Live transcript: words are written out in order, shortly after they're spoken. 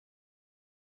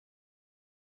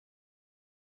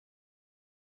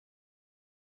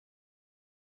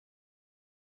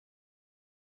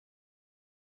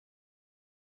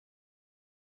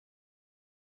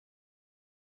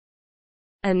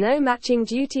A no matching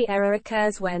duty error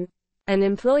occurs when an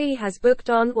employee has booked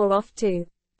on or off too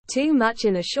much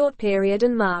in a short period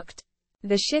and marked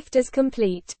the shift as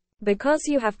complete. Because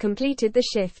you have completed the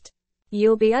shift,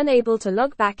 you'll be unable to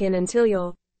log back in until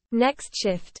your next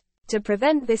shift. To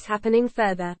prevent this happening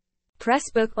further,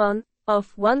 press book on,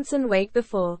 off once and wait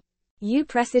before you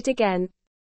press it again.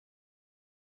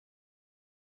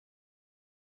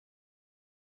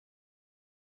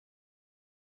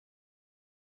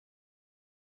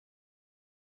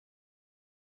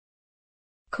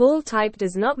 Call type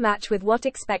does not match with what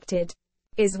expected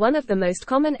is one of the most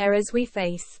common errors we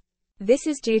face. This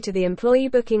is due to the employee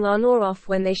booking on or off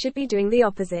when they should be doing the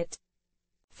opposite.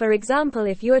 For example,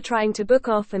 if you are trying to book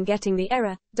off and getting the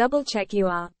error, double check you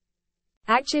are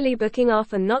actually booking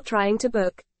off and not trying to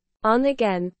book on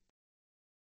again.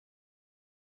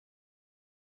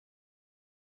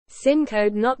 SIN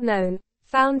code not known.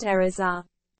 Found errors are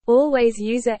always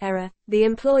user error. The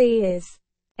employee is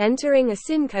entering a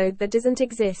SIN code that doesn't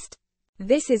exist.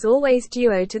 This is always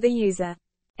due to the user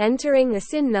entering a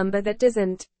SIN number that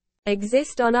doesn't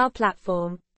exist on our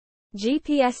platform.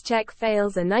 GPS check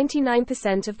fails are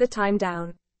 99% of the time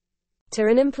down to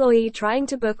an employee trying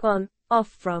to book on, off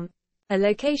from a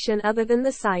location other than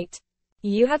the site.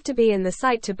 You have to be in the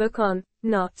site to book on,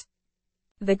 not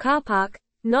the car park,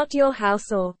 not your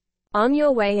house or on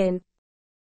your way in.